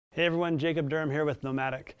Hey everyone, Jacob Durham here with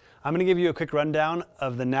Nomatic. I'm going to give you a quick rundown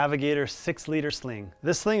of the Navigator 6-liter sling.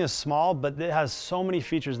 This sling is small, but it has so many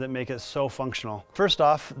features that make it so functional. First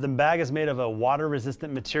off, the bag is made of a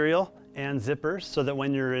water-resistant material and zippers so that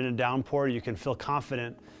when you're in a downpour, you can feel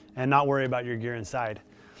confident and not worry about your gear inside.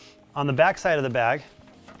 On the back side of the bag,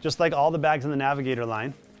 just like all the bags in the Navigator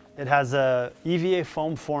line, it has a EVA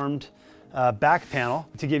foam-formed back panel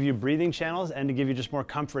to give you breathing channels and to give you just more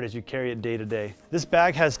comfort as you carry it day to day. This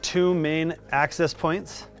bag has two main access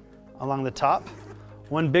points along the top.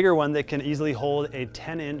 One bigger one that can easily hold a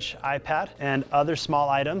 10-inch iPad and other small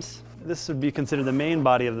items. This would be considered the main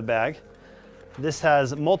body of the bag. This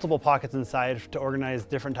has multiple pockets inside to organize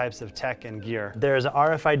different types of tech and gear. There's an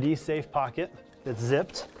RFID safe pocket that's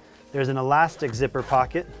zipped. There's an elastic zipper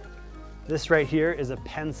pocket. This right here is a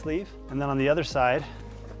pen sleeve. And then on the other side,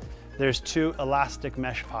 there's two elastic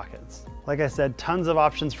mesh pockets. Like I said, tons of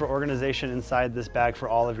options for organization inside this bag for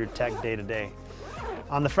all of your tech day to day.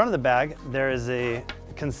 On the front of the bag, there is a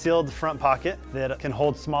concealed front pocket that can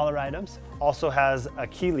hold smaller items. Also has a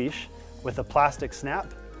key leash with a plastic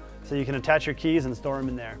snap, so you can attach your keys and store them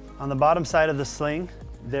in there. On the bottom side of the sling,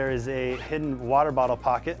 there is a hidden water bottle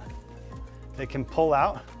pocket that can pull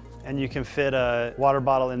out, and you can fit a water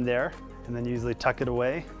bottle in there, and then usually tuck it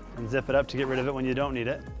away and zip it up to get rid of it when you don't need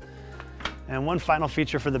it. And one final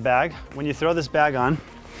feature for the bag, when you throw this bag on,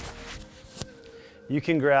 you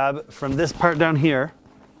can grab from this part down here,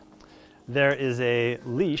 there is a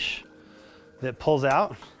leash that pulls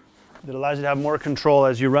out that allows you to have more control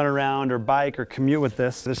as you run around or bike or commute with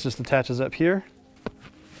this. This just attaches up here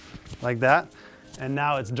like that. And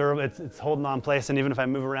now it's durable, it's holding on place, and even if I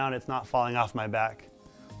move around, it's not falling off my back.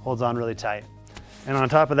 Holds on really tight. And on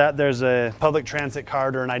top of that, there's a public transit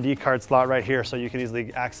card or an ID card slot right here, so you can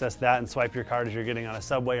easily access that and swipe your card as you're getting on a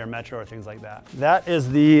subway or metro or things like that. That is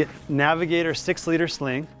the Navigator 6-liter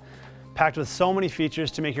sling, packed with so many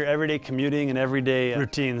features to make your everyday commuting and everyday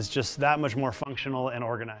routines just that much more functional and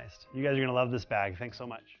organized. You guys are gonna love this bag. Thanks so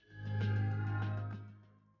much.